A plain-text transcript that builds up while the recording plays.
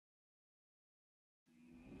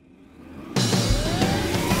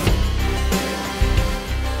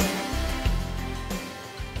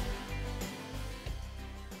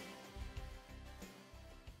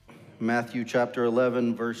Matthew chapter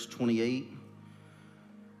 11, verse 28.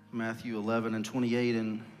 Matthew 11 and 28,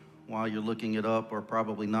 and while you're looking it up, or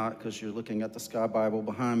probably not because you're looking at the Sky Bible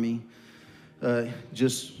behind me,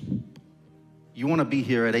 you want to be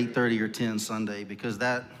here at 8:30 or 10 Sunday, because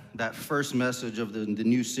that first message of the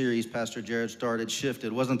new series Pastor Jared started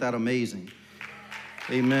shifted. Wasn't that amazing?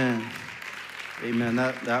 Amen. Amen.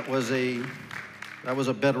 That was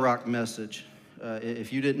a bedrock message.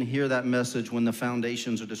 If you didn't hear that message when the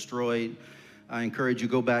foundations are destroyed, I encourage you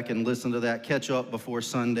go back and listen to that, catch up before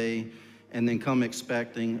Sunday, and then come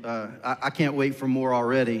expecting. I can't wait for more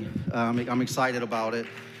already. I'm excited about it.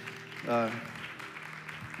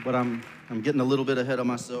 But I'm getting a little bit ahead of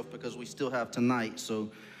myself because we still have tonight. So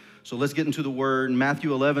let's get into the word. Matthew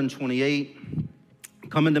 11:28.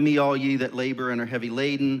 Come unto me, all ye that labor and are heavy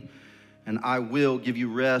laden, and I will give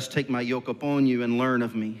you rest. Take my yoke upon you and learn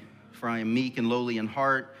of me, for I am meek and lowly in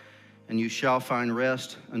heart, and you shall find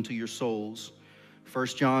rest unto your souls.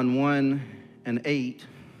 1 John 1:8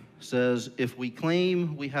 says, if we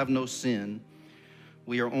claim we have no sin,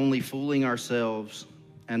 we are only fooling ourselves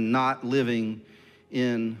and not living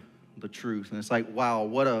in the truth. And it's like, wow,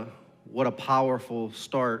 what a powerful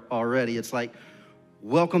start already. It's like,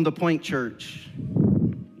 welcome to Point Church,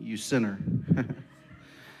 you sinner.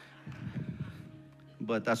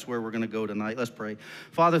 But that's where we're going to go tonight. Let's pray.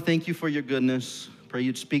 Father, thank you for your goodness. Pray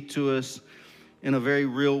you'd speak to us in a very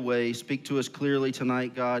real way. Speak to us clearly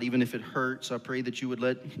tonight, God, even if it hurts. I pray that you would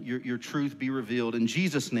let your truth be revealed in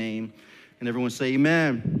Jesus' name. And everyone say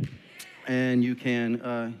amen. And you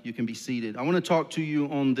can be seated. I want to talk to you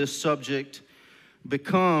on this subject,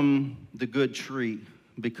 become the good tree.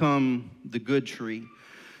 Become the good tree.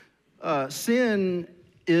 Sin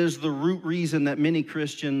is the root reason that many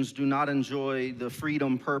Christians do not enjoy the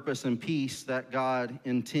freedom, purpose, and peace that God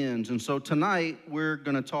intends. And so tonight, we're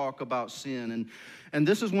going to talk about sin. And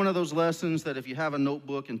this is one of those lessons that if you have a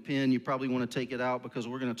notebook and pen, you probably want to take it out, because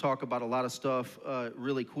we're going to talk about a lot of stuff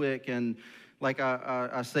really quick. And like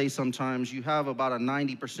I say sometimes, you have about a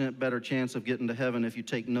 90% better chance of getting to heaven if you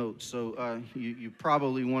take notes. So you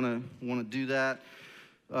probably want to do that.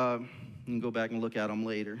 You can go back and look at them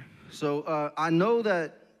later. So I know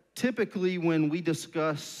that typically when we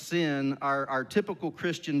discuss sin, our typical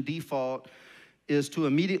Christian default is to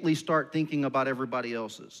immediately start thinking about everybody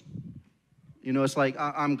else's. You know, it's like,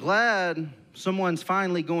 I'm glad someone's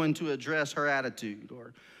finally going to address her attitude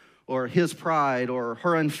or his pride or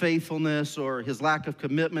her unfaithfulness or his lack of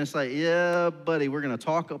commitment. It's like, yeah, buddy, we're going to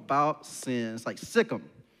talk about sin. It's like, sick 'em.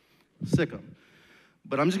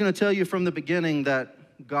 But I'm just going to tell you from the beginning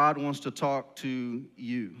that God wants to talk to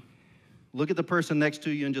you. Look at the person next to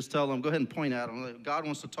you and just tell them, go ahead and point at them. God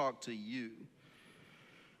wants to talk to you.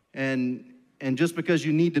 And just because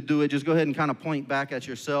you need to do it, just go ahead and kind of point back at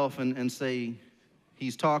yourself and say,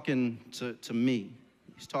 he's talking to me.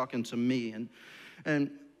 He's talking to me.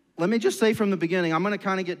 And let me just say from the beginning, I'm going to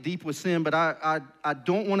kind of get deep with sin, but I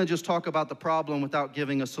don't want to just talk about the problem without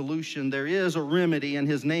giving a solution. There is a remedy, and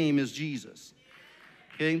his name is Jesus.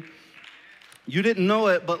 Okay? You didn't know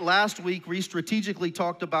it, but last week we strategically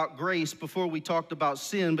talked about grace before we talked about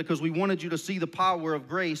sin, because we wanted you to see the power of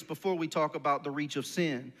grace before we talk about the reach of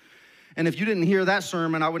sin. And if you didn't hear that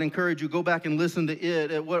sermon, I would encourage you, go back and listen to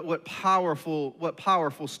it. What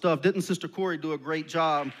powerful stuff. Didn't Sister Corey do a great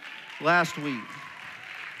job last week?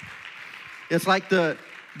 It's like the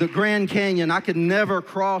Grand Canyon. I could never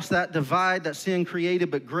cross that divide that sin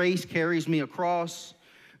created, but grace carries me across.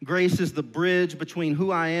 Grace is the bridge between who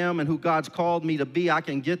I am and who God's called me to be. I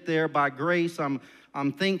can get there by grace. I'm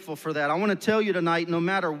thankful for that. I want to tell you tonight, no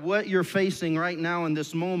matter what you're facing right now in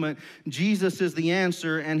this moment, Jesus is the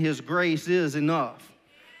answer, and his grace is enough.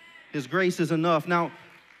 His grace is enough. Now,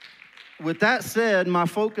 with that said, my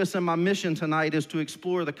focus and my mission tonight is to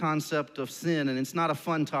explore the concept of sin. And it's not a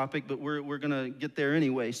fun topic, but we're going to get there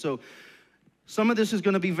anyway. So some of this is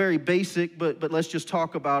going to be very basic, but let's just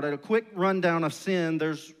talk about it. A quick rundown of sin.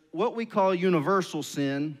 There's what we call universal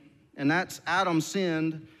sin, and that's Adam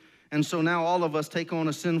sinned, and so now all of us take on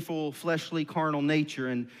a sinful, fleshly, carnal nature.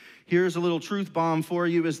 And here's a little truth bomb for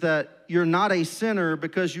you, is that you're not a sinner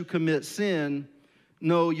because you commit sin.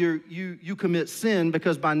 No, you commit sin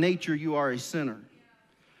because by nature you are a sinner.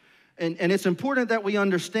 And it's important that we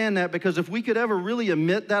understand that, because if we could ever really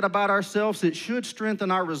admit that about ourselves, it should strengthen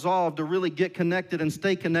our resolve to really get connected and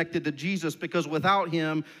stay connected to Jesus, because without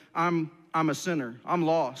him, I'm a sinner. I'm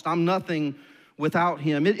lost. I'm nothing without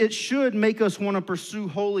him. It should make us want to pursue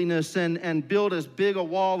holiness and build as big a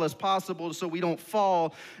wall as possible so we don't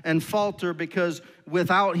fall and falter, because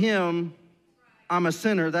without him, I'm a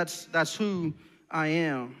sinner. That's who I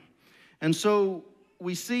am. And so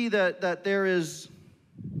we see that there is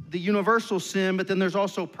the universal sin, but then there's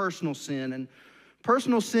also personal sin. And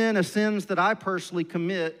personal sin is sins that I personally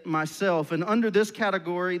commit myself. And under this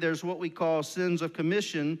category, there's what we call sins of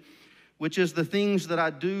commission, which is the things that I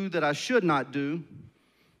do that I should not do.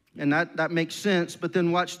 And that makes sense. But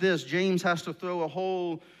then watch this. James has to throw a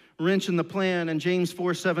whole wrench in the plan in James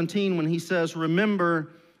 4:17 when he says,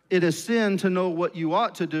 remember, it is sin to know what you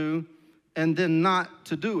ought to do and then not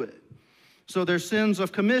to do it. So there's sins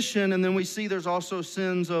of commission, and then we see there's also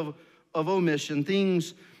sins of omission,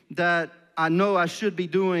 things that I know I should be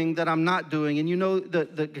doing that I'm not doing. And you know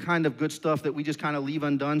the kind of good stuff that we just kind of leave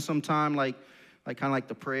undone sometime, like kind of like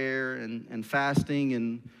the prayer and fasting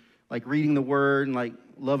and like reading the word and like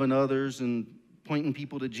loving others and pointing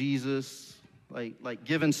people to Jesus, like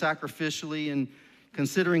giving sacrificially and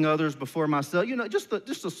considering others before myself. You know, just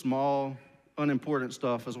the small, unimportant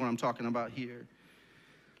stuff is what I'm talking about here.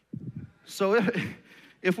 So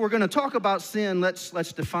if we're going to talk about sin, let's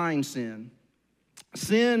define sin.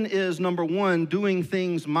 Sin is, number one, doing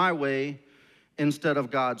things my way instead of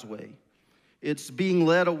God's way. It's being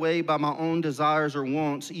led away by my own desires or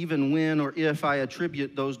wants, even when or if I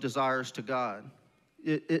attribute those desires to God.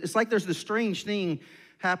 It's like there's this strange thing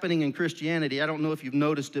happening in Christianity. I don't know if you've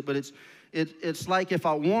noticed it, but it's like if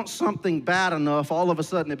I want something bad enough, all of a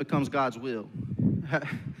sudden it becomes God's will.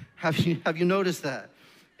 Have you noticed that?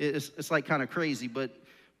 It's like kind of crazy, but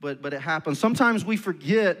it happens. Sometimes we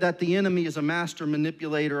forget that the enemy is a master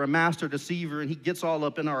manipulator, a master deceiver, and he gets all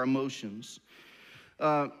up in our emotions.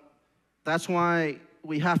 That's why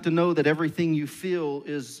we have to know that everything you feel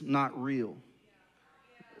is not real.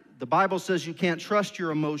 The Bible says you can't trust your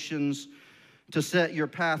emotions to set your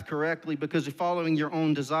path correctly, because following your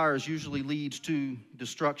own desires usually leads to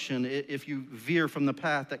destruction if you veer from the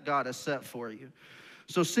path that God has set for you.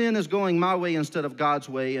 So sin is going my way instead of God's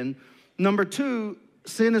way. And number two,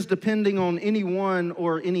 sin is depending on anyone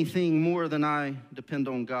or anything more than I depend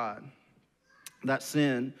on God. That's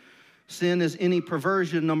sin. Sin is any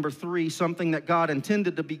perversion, number three, something that God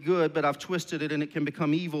intended to be good, but I've twisted it and it can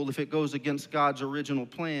become evil if it goes against God's original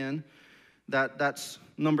plan. That's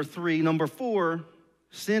number three. Number four,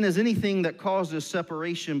 sin is anything that causes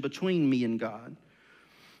separation between me and God.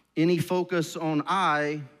 Any focus on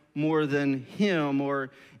I more than him,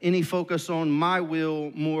 or any focus on my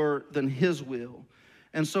will more than his will.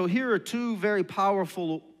 And so here are two very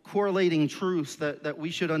powerful correlating truths that we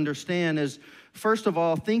should understand is, first of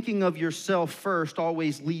all, thinking of yourself first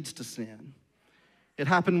always leads to sin. It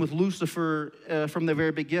happened with Lucifer from the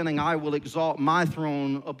very beginning. I will exalt my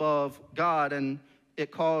throne above God, and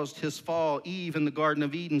it caused his fall. Eve in the Garden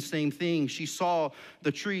of Eden, same thing. She saw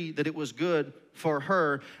the tree that it was good for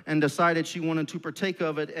her and decided she wanted to partake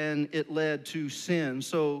of it, and it led to sin.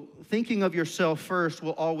 So thinking of yourself first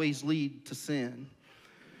will always lead to sin.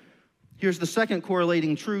 Here's the second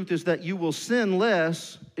correlating truth is that you will sin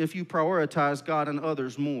less if you prioritize God and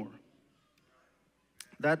others more.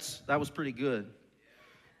 That was pretty good.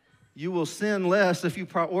 You will sin less if you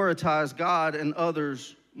prioritize God and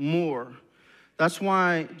others more. That's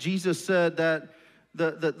why Jesus said that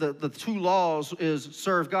the two laws is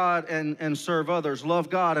serve God and serve others. Love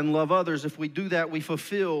God and love others. If we do that, we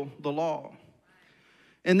fulfill the law.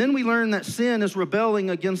 And then we learn that sin is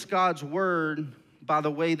rebelling against God's word by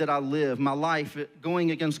the way that I live. My life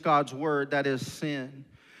going against God's word, that is sin.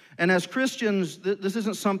 And as Christians, this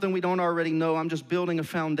isn't something we don't already know. I'm just building a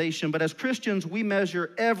foundation. But as Christians, we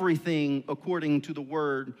measure everything according to the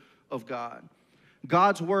word of God.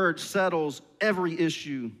 God's word settles every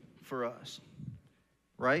issue for us,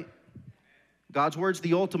 right? God's word's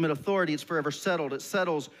the ultimate authority. It's forever settled. It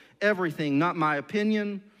settles everything, not my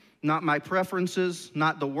opinion, not my preferences,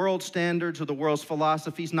 not the world's standards or the world's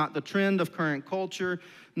philosophies, not the trend of current culture.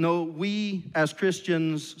 No, we as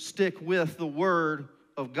Christians stick with the word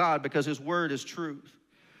of God because his word is truth.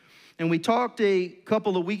 And we talked a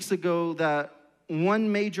couple of weeks ago that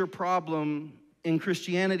one major problem in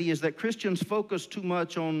Christianity is that Christians focus too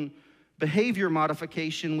much on behavior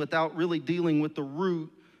modification without really dealing with the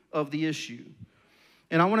root of the issue.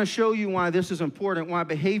 And I want to show you why this is important, why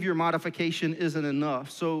behavior modification isn't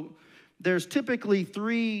enough. So there's typically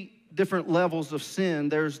three different levels of sin.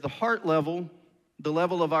 There's the heart level, the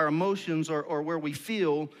level of our emotions or where we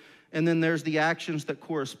feel, and then there's the actions that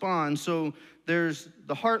correspond. So there's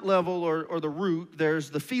the heart level or the root, there's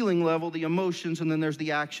the feeling level, the emotions, and then there's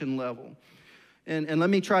the action level. And let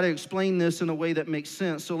me try to explain this in a way that makes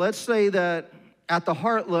sense. So let's say that at the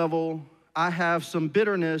heart level, I have some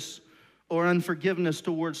bitterness or unforgiveness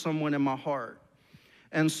towards someone in my heart.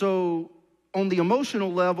 And so on the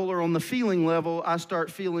emotional level or on the feeling level, I start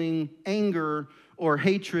feeling anger or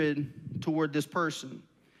hatred toward this person.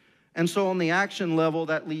 And so on the action level,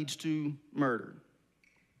 that leads to murder.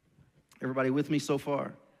 Everybody with me so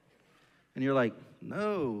far? And you're like,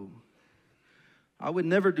 no, I would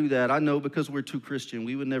never do that. I know, because we're too Christian.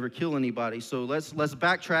 We would never kill anybody. So let's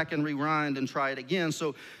backtrack and rewind and try it again.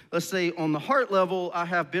 So let's say on the heart level, I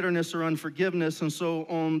have bitterness or unforgiveness. And so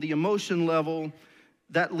on the emotion level,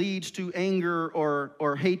 that leads to anger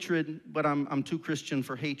or hatred, but I'm too Christian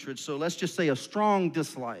for hatred. So let's just say a strong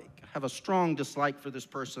dislike. I have a strong dislike for this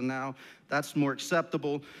person now. That's more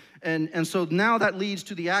acceptable. And so now that leads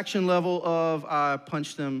to the action level of I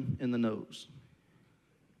punch them in the nose.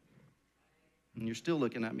 And you're still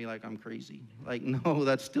looking at me like I'm crazy. Like, no,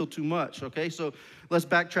 that's still too much, okay? So let's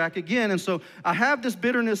backtrack again. And so I have this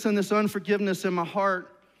bitterness and this unforgiveness in my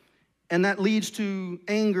heart, and that leads to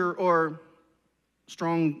anger or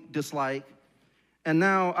strong dislike. And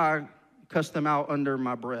now I cuss them out under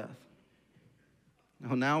my breath.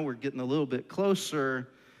 Now we're getting a little bit closer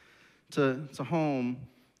to home.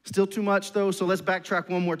 Still too much, though, so let's backtrack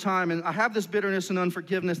one more time. And I have this bitterness and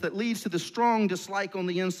unforgiveness that leads to the strong dislike on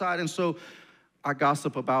the inside, and so I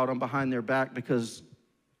gossip about them behind their back because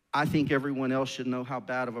I think everyone else should know how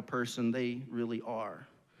bad of a person they really are.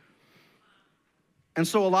 And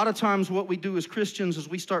so a lot of times what we do as Christians is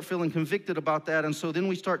we start feeling convicted about that, and so then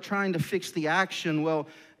we start trying to fix the action. Well,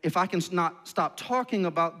 if I can not stop talking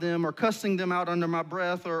about them or cussing them out under my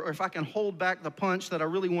breath, or if I can hold back the punch that I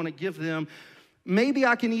really want to give them, maybe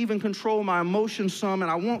I can even control my emotions some, and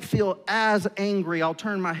I won't feel as angry. I'll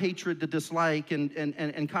turn my hatred to dislike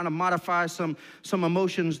and kind of modify some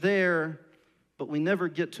emotions there, but we never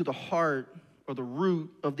get to the heart or the root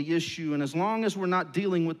of the issue. And as long as we're not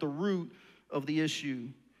dealing with the root of the issue,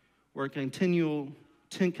 we're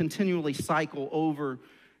continually cycle over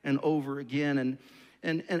and over again.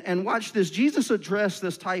 And watch this. Jesus addressed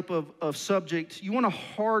this type of subject. You want a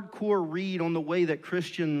hardcore read on the way that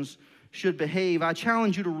Christians should behave? I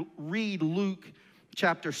challenge you to read Luke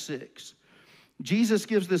chapter 6. Jesus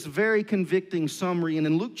gives this very convicting summary, and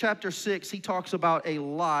in Luke chapter 6, he talks about a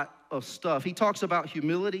lot of stuff. He talks about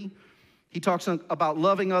humility. He talks about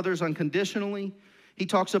loving others unconditionally. He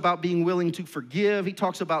talks about being willing to forgive. He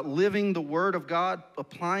talks about living the word of God,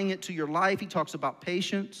 applying it to your life. He talks about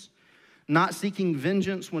patience, not seeking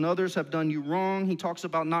vengeance when others have done you wrong. He talks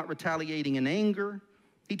about not retaliating in anger.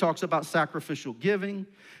 He talks about sacrificial giving.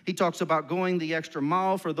 He talks about going the extra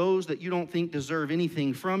mile for those that you don't think deserve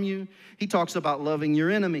anything from you. He talks about loving your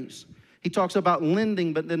enemies. He talks about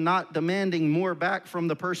lending, but then not demanding more back from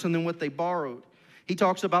the person than what they borrowed. He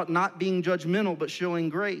talks about not being judgmental, but showing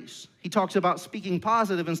grace. He talks about speaking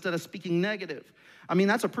positive instead of speaking negative. I mean,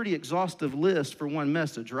 that's a pretty exhaustive list for one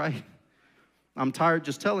message, right? I'm tired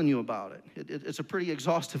just telling you about it. It's a pretty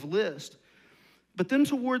exhaustive list. But then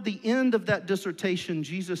toward the end of that dissertation,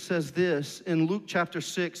 Jesus says this in Luke chapter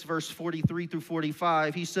 6, verse 43 through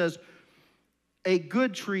 45. He says, a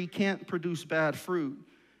good tree can't produce bad fruit,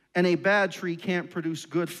 and a bad tree can't produce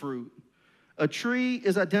good fruit. A tree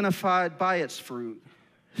is identified by its fruit.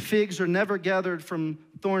 Figs are never gathered from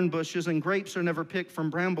thorn bushes, and grapes are never picked from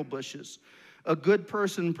bramble bushes. A good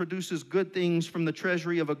person produces good things from the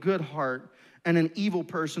treasury of a good heart, and an evil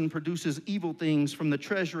person produces evil things from the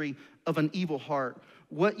treasury of an evil heart.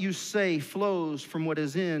 What you say flows from what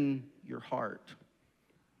is in your heart.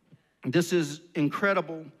 This is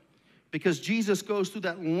incredible because Jesus goes through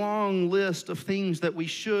that long list of things that we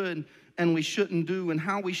should and we shouldn't do, and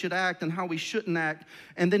how we should act and how we shouldn't act.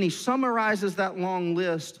 And then he summarizes that long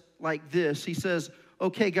list like this. He says,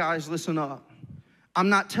 okay, guys, listen up. I'm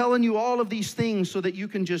not telling you all of these things so that you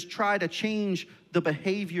can just try to change the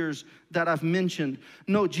behaviors that I've mentioned.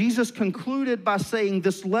 No, Jesus concluded by saying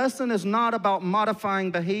this lesson is not about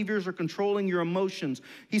modifying behaviors or controlling your emotions.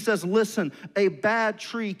 He says, listen, a bad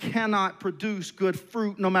tree cannot produce good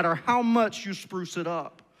fruit no matter how much you spruce it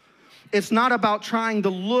up. It's not about trying to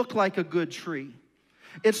look like a good tree.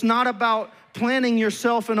 It's not about planting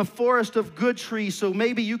yourself in a forest of good trees so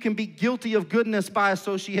maybe you can be guilty of goodness by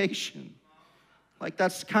association. Like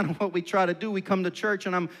that's kind of what we try to do. We come to church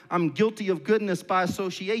and I'm guilty of goodness by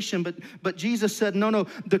association. But Jesus said, no,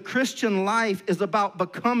 the Christian life is about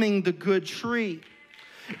becoming the good tree.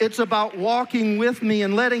 It's about walking with me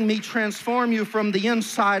and letting me transform you from the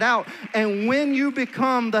inside out. And when you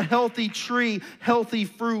become the healthy tree, healthy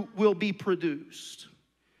fruit will be produced.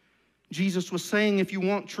 Jesus was saying if you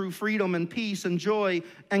want true freedom and peace and joy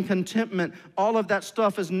and contentment, all of that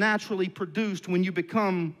stuff is naturally produced when you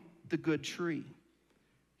become the good tree.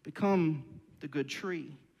 Become the good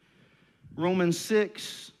tree. Romans 8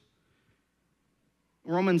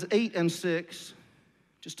 and 6,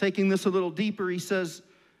 just taking this a little deeper, he says,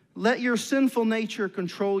 Let your sinful nature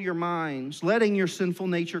control your minds. Letting your sinful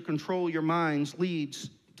nature control your minds leads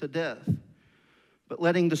to death. But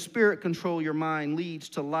letting the Spirit control your mind leads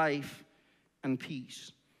to life and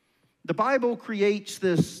peace. The Bible creates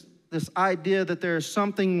this idea that there is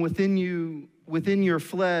something within you, within your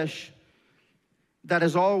flesh, that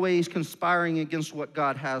is always conspiring against what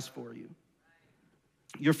God has for you.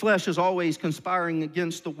 Your flesh is always conspiring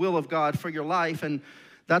against the will of God for your life, and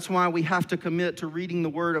that's why we have to commit to reading the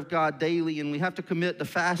Word of God daily, and we have to commit to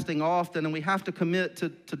fasting often, and we have to commit to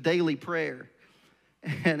daily prayer.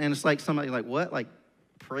 And it's like somebody like, what? Like,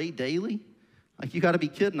 pray daily? Like, you got to be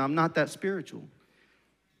kidding. I'm not that spiritual.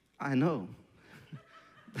 I know.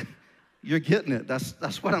 You're getting it.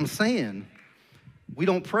 That's what I'm saying. We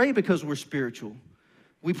don't pray because we're spiritual.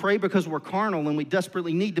 We pray because we're carnal and we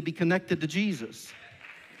desperately need to be connected to Jesus.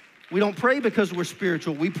 We don't pray because we're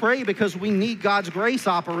spiritual. We pray because we need God's grace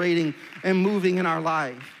operating and moving in our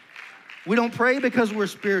life. We don't pray because we're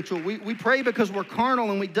spiritual. We pray because we're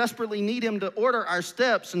carnal and we desperately need Him to order our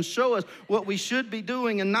steps and show us what we should be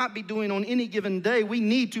doing and not be doing on any given day. We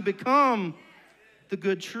need to become the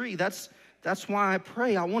good tree. That's why I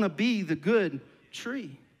pray. I want to be the good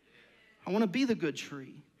tree. I want to be the good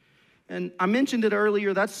tree. And I mentioned it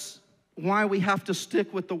earlier. That's why we have to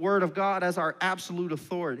stick with the Word of God as our absolute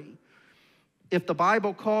authority. If the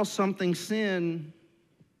Bible calls something sin,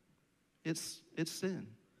 it's sin.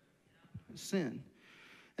 It's sin.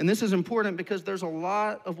 And this is important because there's a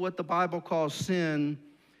lot of what the Bible calls sin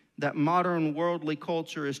that modern worldly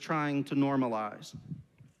culture is trying to normalize.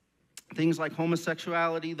 Things like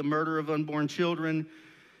homosexuality, the murder of unborn children,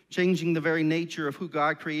 changing the very nature of who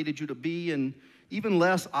God created you to be, and even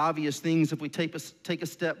less obvious things if we take a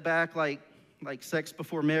step back, like sex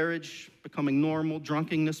before marriage becoming normal,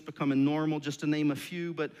 drunkenness becoming normal, just to name a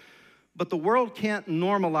few. But the world can't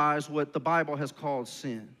normalize what the Bible has called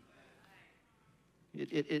sin.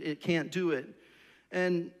 It can't do it.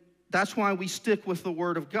 And that's why we stick with the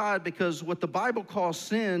Word of God, because what the Bible calls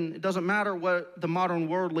sin, it doesn't matter what the modern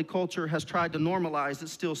worldly culture has tried to normalize,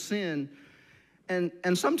 it's still sin.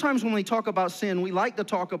 And sometimes when we talk about sin, we like to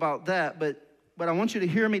talk about that, but I want you to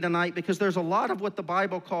hear me tonight, because there's a lot of what the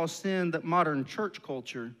Bible calls sin that modern church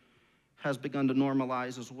culture has begun to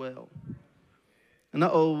normalize as well.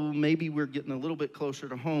 And maybe we're getting a little bit closer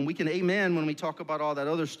to home. We can amen when we talk about all that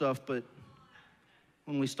other stuff, but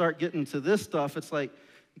when we start getting to this stuff, it's like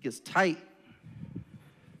it gets tight.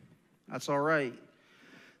 That's all right.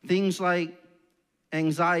 Things like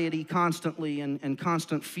anxiety constantly and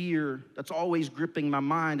constant fear that's always gripping my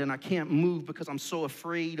mind, and I can't move because I'm so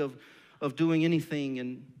afraid of doing anything.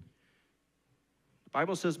 And the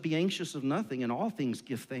Bible says, be anxious of nothing, and all things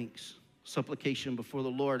give thanks. Supplication before the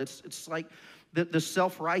Lord. It's like the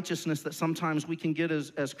self-righteousness that sometimes we can get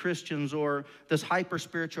as Christians, or this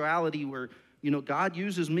hyper-spirituality where, God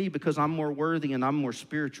uses me because I'm more worthy and I'm more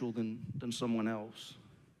spiritual than someone else.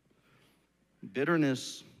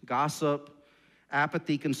 Bitterness, gossip,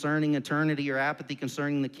 apathy concerning eternity, or apathy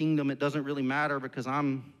concerning the kingdom. It doesn't really matter because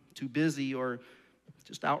I'm too busy, or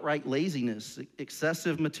just outright laziness,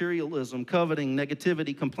 excessive materialism, coveting,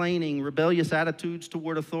 negativity, complaining, rebellious attitudes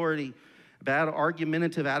toward authority, bad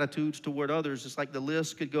argumentative attitudes toward others. It's like the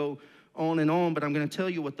list could go on and on, but I'm going to tell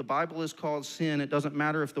you what the Bible is called sin. It doesn't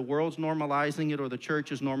matter if the world's normalizing it or the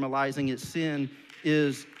church is normalizing it. Sin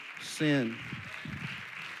is sin.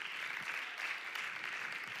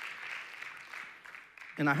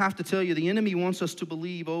 And I have to tell you, the enemy wants us to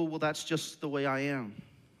believe, that's just the way I am.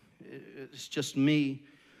 It's just me.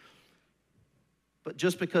 But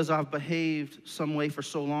just because I've behaved some way for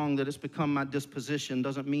so long that it's become my disposition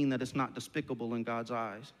doesn't mean that it's not despicable in God's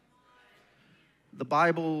eyes. The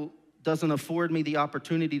Bible doesn't afford me the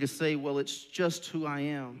opportunity to say, it's just who I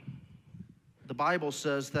am. The Bible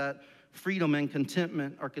says that freedom and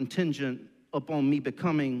contentment are contingent upon me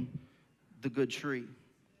becoming the good tree.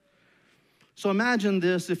 So imagine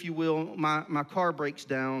this, if you will. My car breaks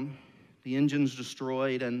down, the engine's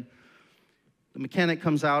destroyed, and the mechanic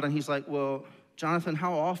comes out and he's like, Jonathan,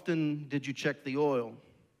 how often did you check the oil?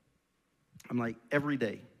 I'm like, every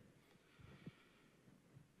day.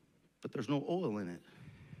 But there's no oil in it.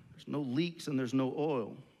 There's no leaks and there's no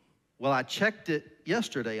oil. I checked it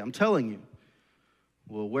yesterday, I'm telling you.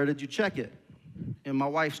 Where did you check it? In my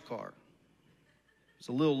wife's car. It's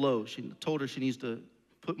a little low. She told her she needs to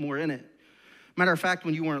put more in it. Matter of fact,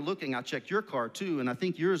 when you weren't looking, I checked your car too, and I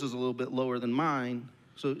think yours is a little bit lower than mine,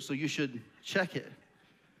 so you should check it.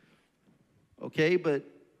 Okay, but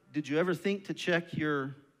did you ever think to check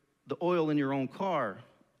the oil in your own car?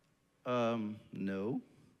 No.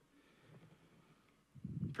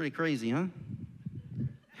 Pretty crazy, huh?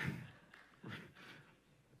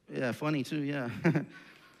 Yeah, funny too, yeah.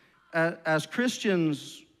 As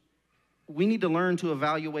Christians, we need to learn to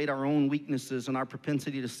evaluate our own weaknesses and our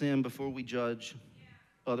propensity to sin before we judge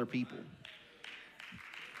other people.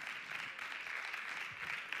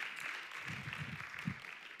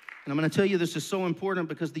 And I'm going to tell you this is so important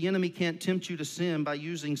because the enemy can't tempt you to sin by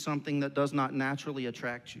using something that does not naturally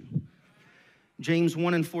attract you. James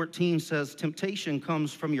 1:14 says, temptation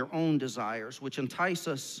comes from your own desires, which entice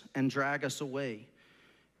us and drag us away.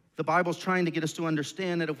 The Bible's trying to get us to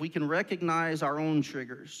understand that if we can recognize our own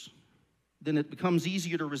triggers, then it becomes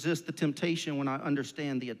easier to resist the temptation when I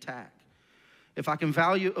understand the attack. If I can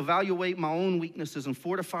evaluate my own weaknesses and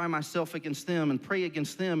fortify myself against them and pray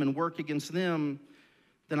against them and work against them,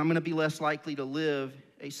 then I'm going to be less likely to live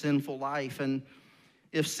a sinful life. And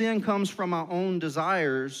if sin comes from my own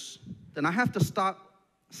desires, then I have to stop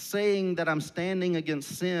saying that I'm standing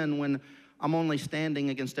against sin when I'm only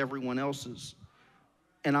standing against everyone else's.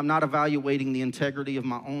 And I'm not evaluating the integrity of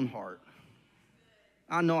my own heart.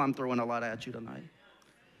 I know I'm throwing a lot at you tonight.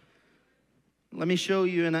 Let me show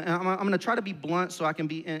you, and I'm going to try to be blunt so I can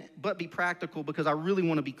be practical because I really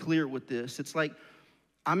want to be clear with this. It's like,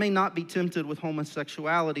 I may not be tempted with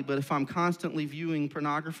homosexuality, but if I'm constantly viewing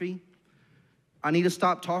pornography, I need to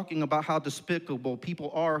stop talking about how despicable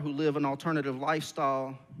people are who live an alternative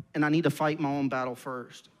lifestyle, and I need to fight my own battle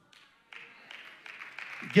first.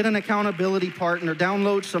 Get an accountability partner,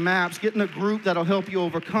 download some apps, get in a group that'll help you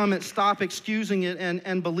overcome it, stop excusing it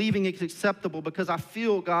and believing it's acceptable because I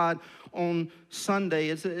feel God on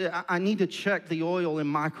Sunday. I need to check the oil in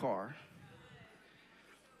my car.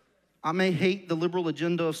 I may hate the liberal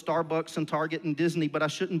agenda of Starbucks and Target and Disney, but I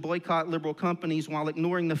shouldn't boycott liberal companies while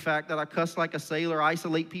ignoring the fact that I cuss like a sailor,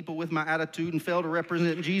 isolate people with my attitude, and fail to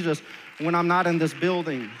represent Jesus when I'm not in this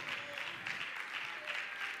building.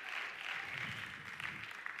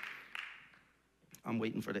 I'm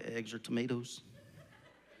waiting for the eggs or tomatoes.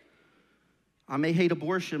 I may hate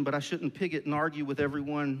abortion, but I shouldn't pig and argue with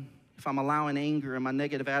everyone if I'm allowing anger and my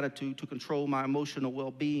negative attitude to control my emotional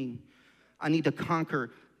well-being. I need to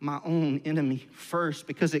conquer my own enemy first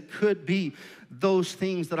because it could be those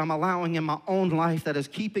things that I'm allowing in my own life that is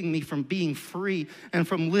keeping me from being free and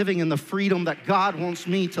from living in the freedom that God wants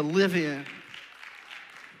me to live in.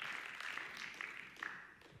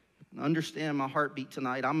 Understand my heartbeat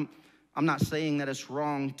tonight. I'm not saying that it's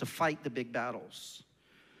wrong to fight the big battles.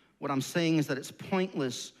 What I'm saying is that it's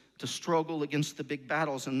pointless to struggle against the big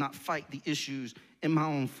battles and not fight the issues in my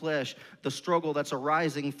own flesh, the struggle that's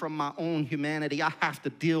arising from my own humanity. I have to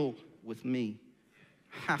deal with me.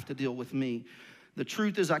 I have to deal with me. The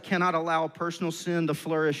truth is I cannot allow personal sin to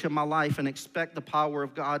flourish in my life and expect the power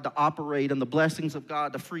of God to operate and the blessings of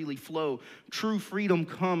God to freely flow. True freedom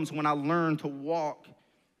comes when I learn to walk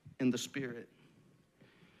in the Spirit.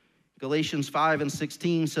 Galatians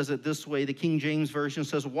 5:16 says it this way. The King James Version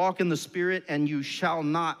says, walk in the Spirit and you shall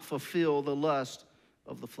not fulfill the lust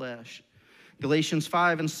of the flesh. Galatians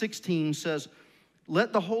 5:16 says,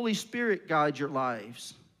 let the Holy Spirit guide your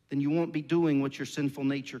lives. Then you won't be doing what your sinful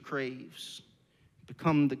nature craves.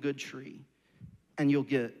 Become the good tree and you'll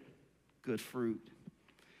get good fruit.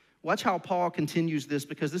 Watch how Paul continues this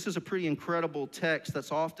because this is a pretty incredible text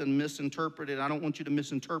that's often misinterpreted. I don't want you to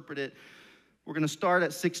misinterpret it. We're going to start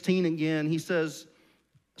at 16 again. He says,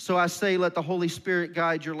 so I say, let the Holy Spirit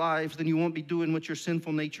guide your lives, then you won't be doing what your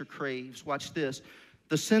sinful nature craves. Watch this.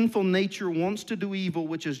 The sinful nature wants to do evil,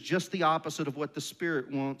 which is just the opposite of what the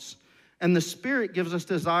Spirit wants. And the Spirit gives us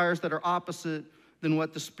desires that are opposite than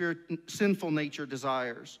what the sinful nature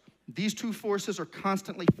desires. These two forces are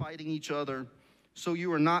constantly fighting each other, so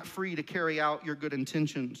you are not free to carry out your good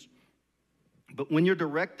intentions. But when you're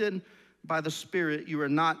directed by the Spirit, you are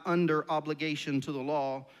not under obligation to the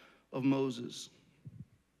law of Moses.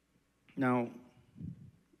 Now,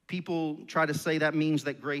 people try to say that means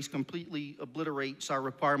that grace completely obliterates our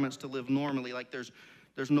requirements to live normally, like there's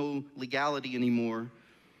no legality anymore.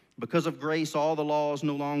 Because of grace, all the laws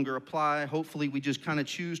no longer apply. Hopefully, we just kind of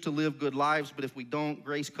choose to live good lives, but if we don't,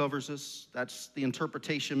 grace covers us. That's the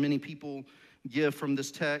interpretation many people give from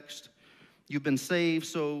this text. You've been saved,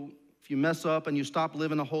 so if you mess up and you stop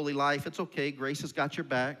living a holy life, it's okay. Grace has got your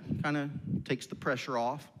back. Kind of takes the pressure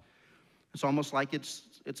off. It's almost like it's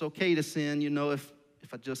okay to sin, you know, if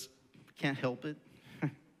I just can't help it.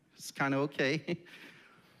 It's kind of okay.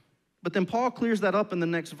 But then Paul clears that up in the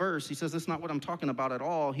next verse. He says, that's not what I'm talking about at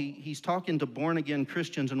all. He's talking to born-again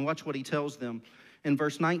Christians, and watch what he tells them. In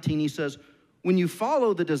verse 19, he says, when you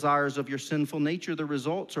follow the desires of your sinful nature, the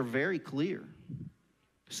results are very clear.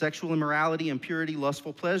 Sexual immorality, impurity,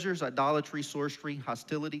 lustful pleasures, idolatry, sorcery,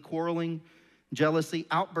 hostility, quarreling, jealousy,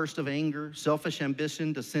 outburst of anger, selfish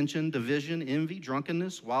ambition, dissension, division, envy,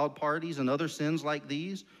 drunkenness, wild parties, and other sins like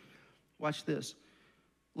these. Watch this.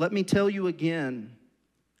 Let me tell you again,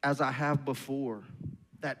 as I have before,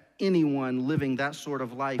 that anyone living that sort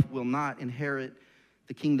of life will not inherit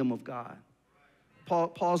the kingdom of God.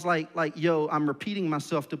 Paul's like, yo, I'm repeating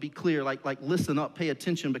myself to be clear, like, listen up, pay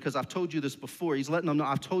attention, because I've told you this before. He's letting them know,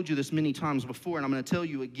 I've told you this many times before, and I'm going to tell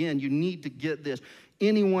you again, you need to get this.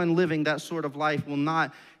 Anyone living that sort of life will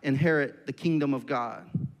not inherit the kingdom of God.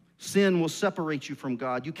 Sin will separate you from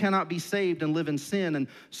God. You cannot be saved and live in sin. And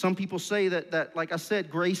some people say that, like I said,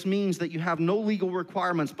 grace means that you have no legal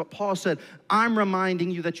requirements. But Paul said, I'm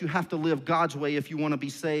reminding you that you have to live God's way if you want to be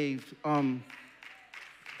saved.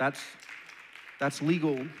 That's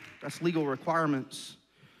legal requirements.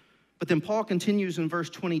 But then Paul continues in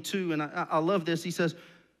verse 22, and I love this. He says,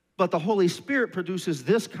 but the Holy Spirit produces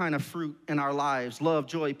this kind of fruit in our lives: love,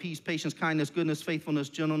 joy, peace, patience, kindness, goodness, faithfulness,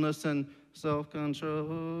 gentleness, and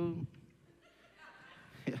self-control.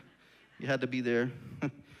 Yeah, you had to be there.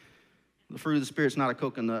 The fruit of the Spirit's not a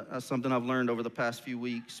coconut. That's something I've learned over the past few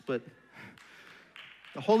weeks. But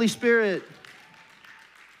the Holy Spirit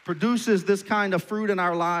produces this kind of fruit in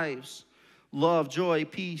our lives: love, joy,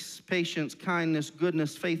 peace, patience, kindness,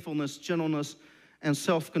 goodness, faithfulness, gentleness, and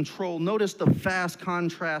self-control. Notice the vast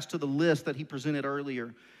contrast to the list that he presented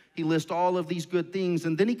earlier. He lists all of these good things,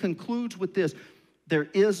 and then he concludes with this: there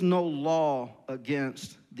is no law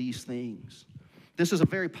against these things. This is a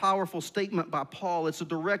very powerful statement by Paul. It's a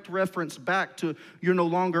direct reference back to you're no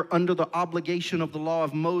longer under the obligation of the law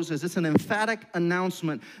of Moses. It's an emphatic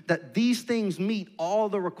announcement that these things meet all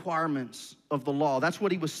the requirements of the law. That's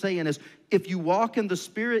what he was saying is, if you walk in the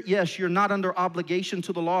Spirit, yes, you're not under obligation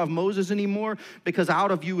to the law of Moses anymore, because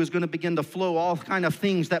out of you is going to begin to flow all kind of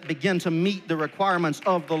things that begin to meet the requirements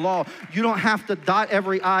of the law. You don't have to dot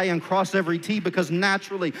every I and cross every T, because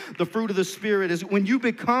naturally the fruit of the Spirit is when you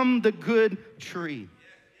become the good tree.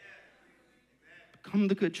 Become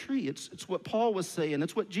the good tree. It's what Paul was saying.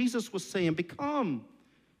 It's what Jesus was saying. Become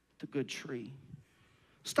the good tree.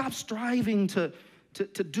 Stop striving to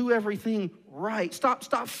do everything right.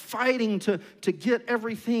 Stop fighting to get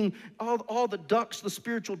everything, all the ducks, the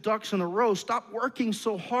spiritual ducks in a row. Stop working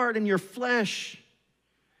so hard in your flesh.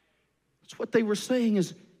 That's what they were saying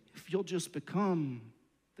is, if you'll just become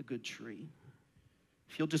the good tree,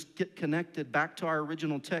 if you'll just get connected back to our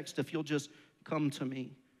original text, if you'll just come to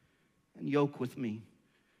me and yoke with me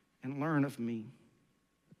and learn of me,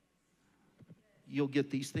 you'll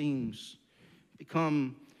get these things.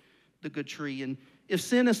 Become the good tree. And if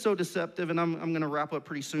sin is so deceptive, and I'm going to wrap up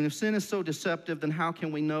pretty soon. If sin is so deceptive, then how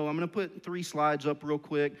can we know? I'm going to put 3 slides up real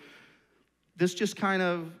quick. This just kind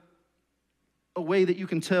of a way that you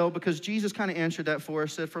can tell, because Jesus kind of answered that for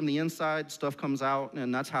us, said from the inside stuff comes out,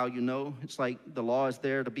 and that's how you know. It's like the law is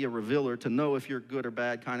there to be a revealer, to know if you're good or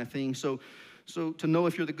bad kind of thing. So to know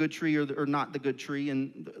if you're the good tree or not the good tree.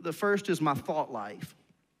 And the first is my thought life.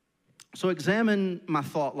 So examine my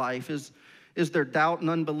thought life. Is there doubt and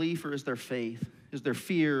unbelief, or is there faith? Is there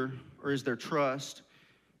fear, or is there trust?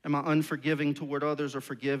 Am I unforgiving toward others, or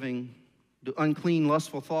forgiving? Do unclean,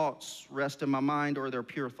 lustful thoughts rest in my mind, or are there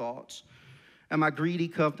pure thoughts? Am I greedy,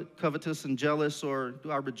 covetous, and jealous, or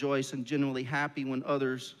do I rejoice and genuinely happy when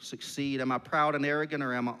others succeed? Am I proud and arrogant,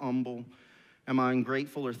 or am I humble? Am I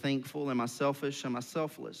ungrateful or thankful? Am I selfish? Am I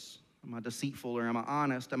selfless? Am I deceitful, or am I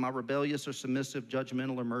honest? Am I rebellious or submissive,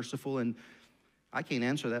 judgmental or merciful? And I can't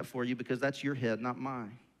answer that for you, because that's your head, not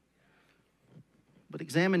mine. But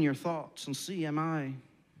examine your thoughts and see, am I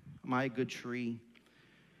a good tree?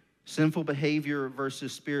 Sinful behavior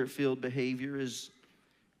versus spirit-filled behavior is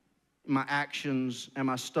my actions. Am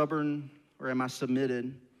I stubborn, or am I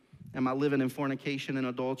submitted? Am I living in fornication and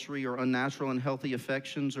adultery, or unnatural and healthy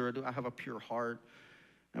affections, or do I have a pure heart?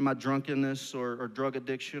 Am I drunkenness or drug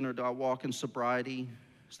addiction, or do I walk in sobriety?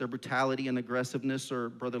 Is there brutality and aggressiveness, or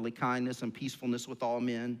brotherly kindness and peacefulness with all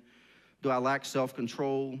men? Do I lack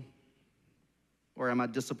self-control, or am I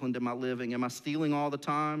disciplined in my living? Am I stealing all the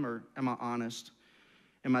time, or am I honest?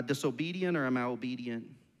 Am I disobedient, or am I obedient?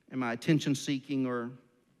 Am I attention-seeking, or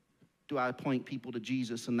do I point people to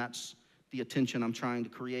Jesus, and that's the attention I'm trying to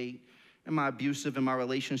create? Am I abusive in my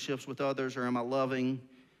relationships with others, or am I loving?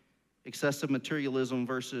 Excessive materialism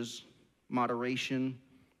versus moderation.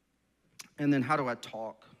 And then how do I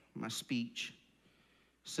talk? My speech.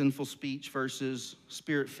 Sinful speech versus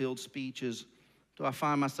spirit-filled speech is, do I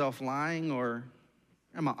find myself lying, or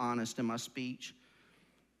am I honest in my speech?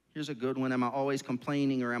 Here's a good one. Am I always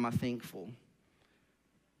complaining, or am I thankful?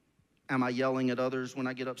 Am I yelling at others when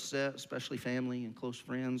I get upset, especially family and close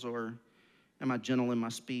friends, or am I gentle in my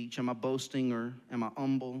speech? Am I boasting, or am I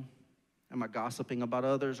humble? Am I gossiping about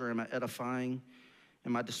others, or am I edifying?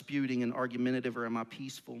 Am I disputing and argumentative, or am I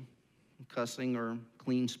peaceful? Cussing or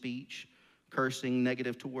clean speech? Cursing,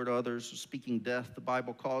 negative toward others, speaking death, the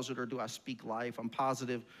Bible calls it, or do I speak life? I'm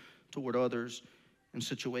positive toward others in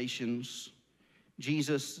situations.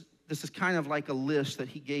 Jesus, this is kind of like a list that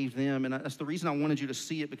he gave them, and that's the reason I wanted you to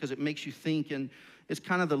see it, because it makes you think, and it's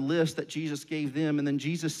kind of the list that Jesus gave them. And then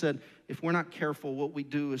Jesus said, if we're not careful, what we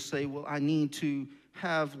do is say, well, I need to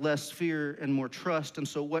have less fear and more trust, and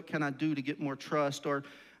so what can I do to get more trust? Or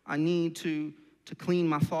I need to clean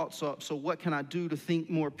my thoughts up, so what can I do to think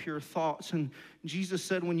more pure thoughts? And Jesus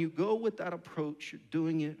said, when you go with that approach, you're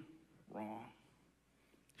doing it wrong.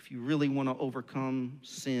 If you really want to overcome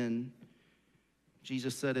sin,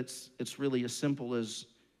 Jesus said it's really as simple as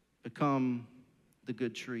become the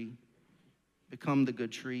good tree. Become the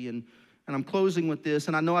good tree. And I'm closing with this,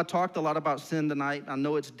 and I know I talked a lot about sin tonight. I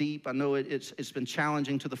know it's deep. I know it's been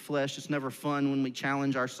challenging to the flesh. It's never fun when we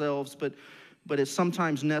challenge ourselves, but it's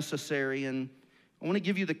sometimes necessary. And I want to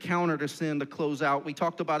give you the counter to sin to close out. We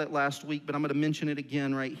talked about it last week, but I'm going to mention it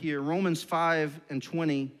again right here. Romans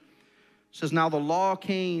 5:20 says, now the law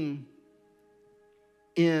came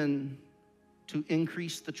in to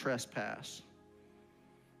increase the trespass.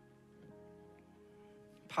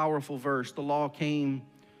 Powerful verse. The law came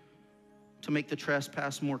to make the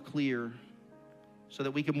trespass more clear, so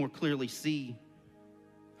that we can more clearly see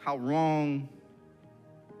how wrong,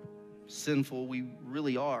 sinful we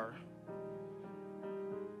really are.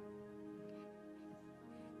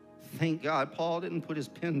 Thank God Paul didn't put his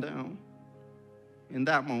pen down in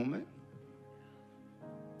that moment.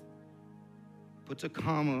 Puts a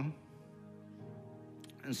comma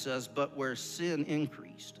and says, but where sin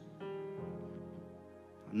increased.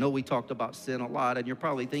 I know we talked about sin a lot, and you're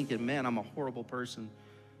probably thinking, man, I'm a horrible person.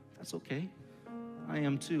 That's okay. I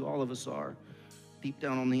am too. All of us are, deep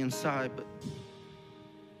down on the inside. But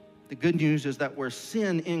the good news is that where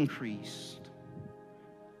sin increased,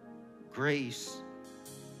 grace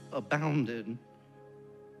abounded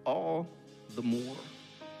all the more.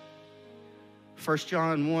 1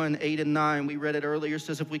 John 1:8-9, we read it earlier,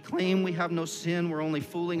 says, if we claim we have no sin, we're only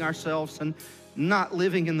fooling ourselves and not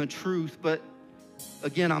living in the truth. But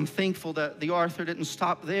again, I'm thankful that the author didn't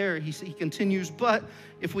stop there. He continues, but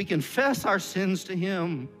if we confess our sins to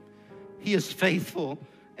him, he is faithful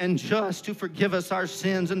and just to forgive us our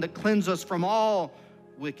sins and to cleanse us from all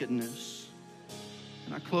wickedness.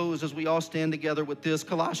 And I close as we all stand together with this.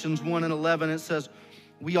 Colossians 1:11, it says,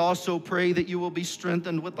 we also pray that you will be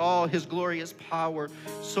strengthened with all his glorious power,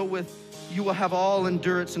 so you will have all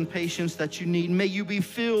endurance and patience that you need. May you be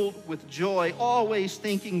filled with joy, always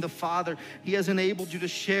thanking the Father. He has enabled you to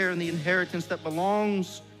share in the inheritance that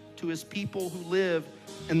belongs to his people who live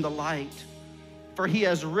in the light. For he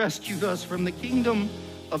has rescued us from the kingdom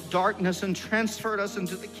of darkness and transferred us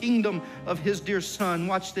into the kingdom of his dear Son.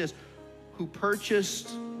 Watch this. Who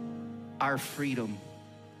purchased our freedom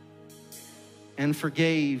and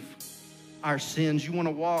forgave our sins. You want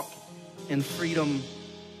to walk in freedom?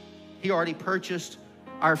 He already purchased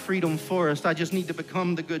our freedom for us. I just need to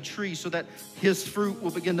become the good tree so that his fruit will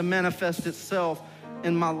begin to manifest itself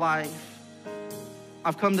in my life.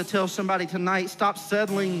 I've come to tell somebody tonight, stop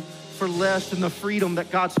settling for less than the freedom that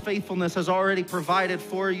God's faithfulness has already provided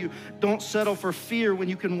for you. Don't settle for fear when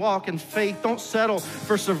you can walk in faith. Don't settle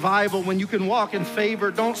for survival when you can walk in favor.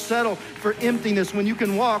 Don't settle for emptiness when you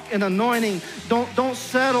can walk in anointing. Don't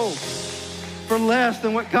settle for less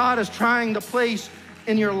than what God is trying to place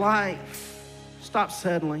in your life. Stop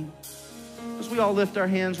settling. As we all lift our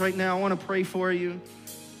hands right now, I want to pray for you.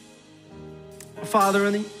 Father,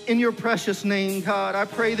 in your precious name, God, I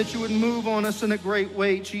pray that you would move on us in a great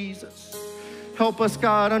way, Jesus. Help us,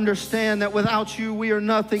 God, understand that without you, we are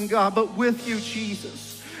nothing, God, but with you,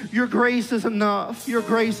 Jesus, your grace is enough. Your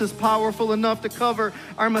grace is powerful enough to cover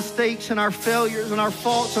our mistakes and our failures and our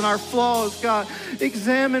faults and our flaws, God.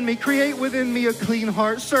 Examine me, create within me a clean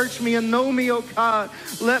heart. Search me and know me, oh God.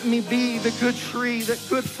 Let me be the good tree that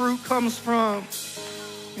good fruit comes from.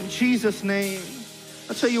 In Jesus' name.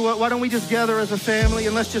 I'll tell you what, why don't we just gather as a family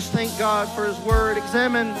and let's just thank God for his word.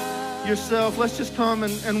 Examine yourself. Let's just come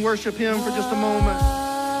and worship him for just a moment.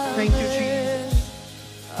 Thank you, Jesus.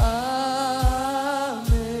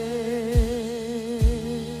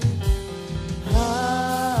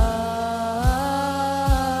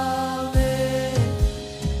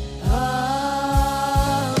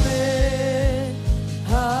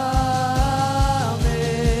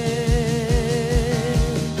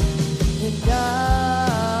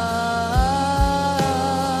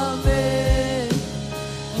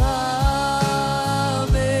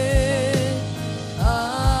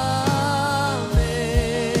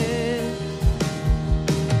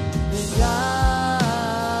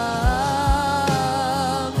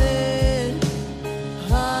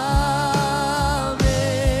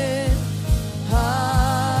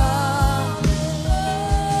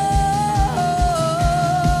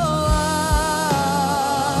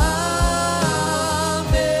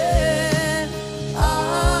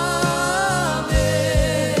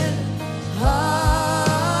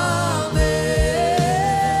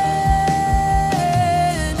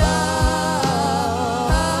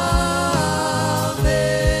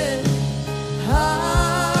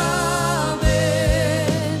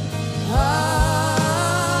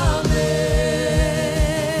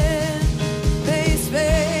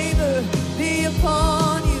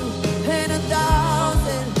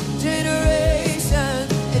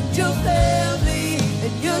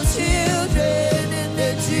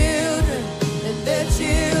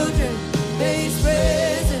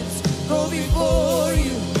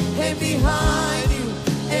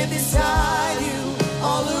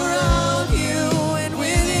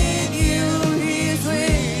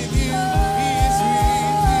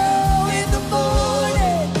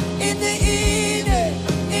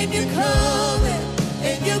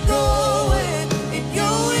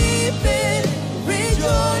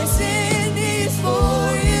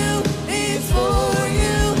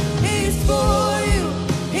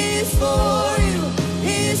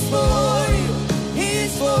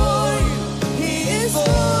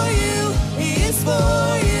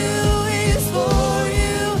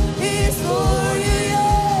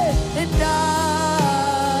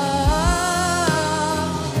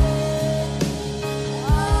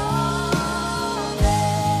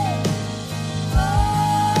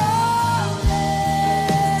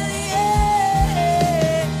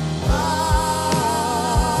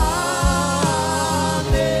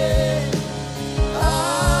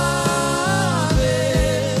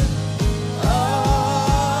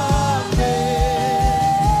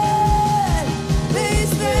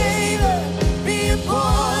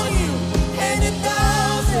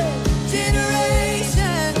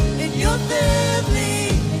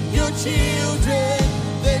 children,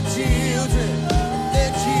 their children,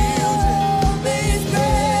 their children. May His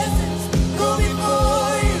presence go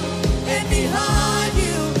before you and behind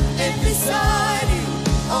you and beside you,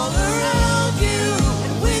 all around you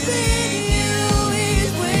and within you. He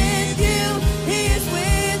is with you. He is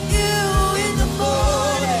with you in the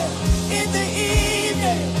morning, in the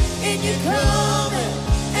evening, in your coming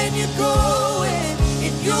and your going,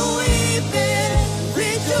 in your weeping,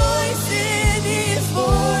 rejoicing. He is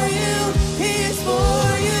for you. He is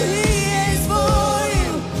for you. He is for you.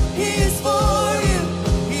 He is for you.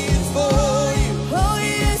 He is for you. Oh,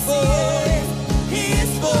 He is for you. He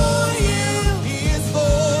is for you. He is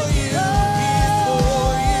for you. He is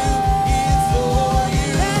for you. He is for you.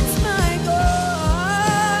 That's my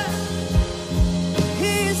God.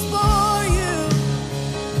 He is for you.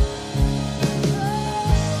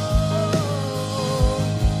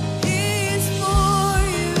 He is for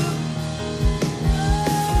you.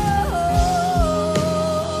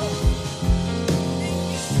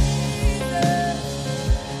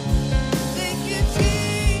 Thank you,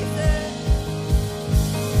 Jesus.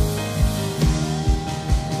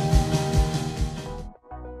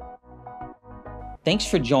 Thanks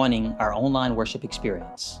for joining our online worship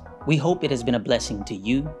experience. We hope it has been a blessing to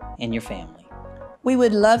you and your family. We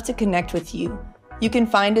would love to connect with you. You can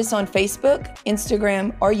find us on Facebook,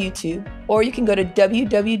 Instagram, or YouTube, or you can go to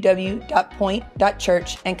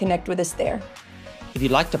www.point.church and connect with us there. If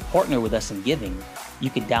you'd like to partner with us in giving,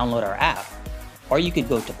 you could download our app, or you could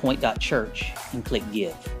go to point.church and click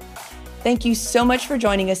Give. Thank you so much for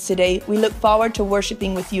joining us today. We look forward to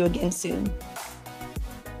worshiping with you again soon.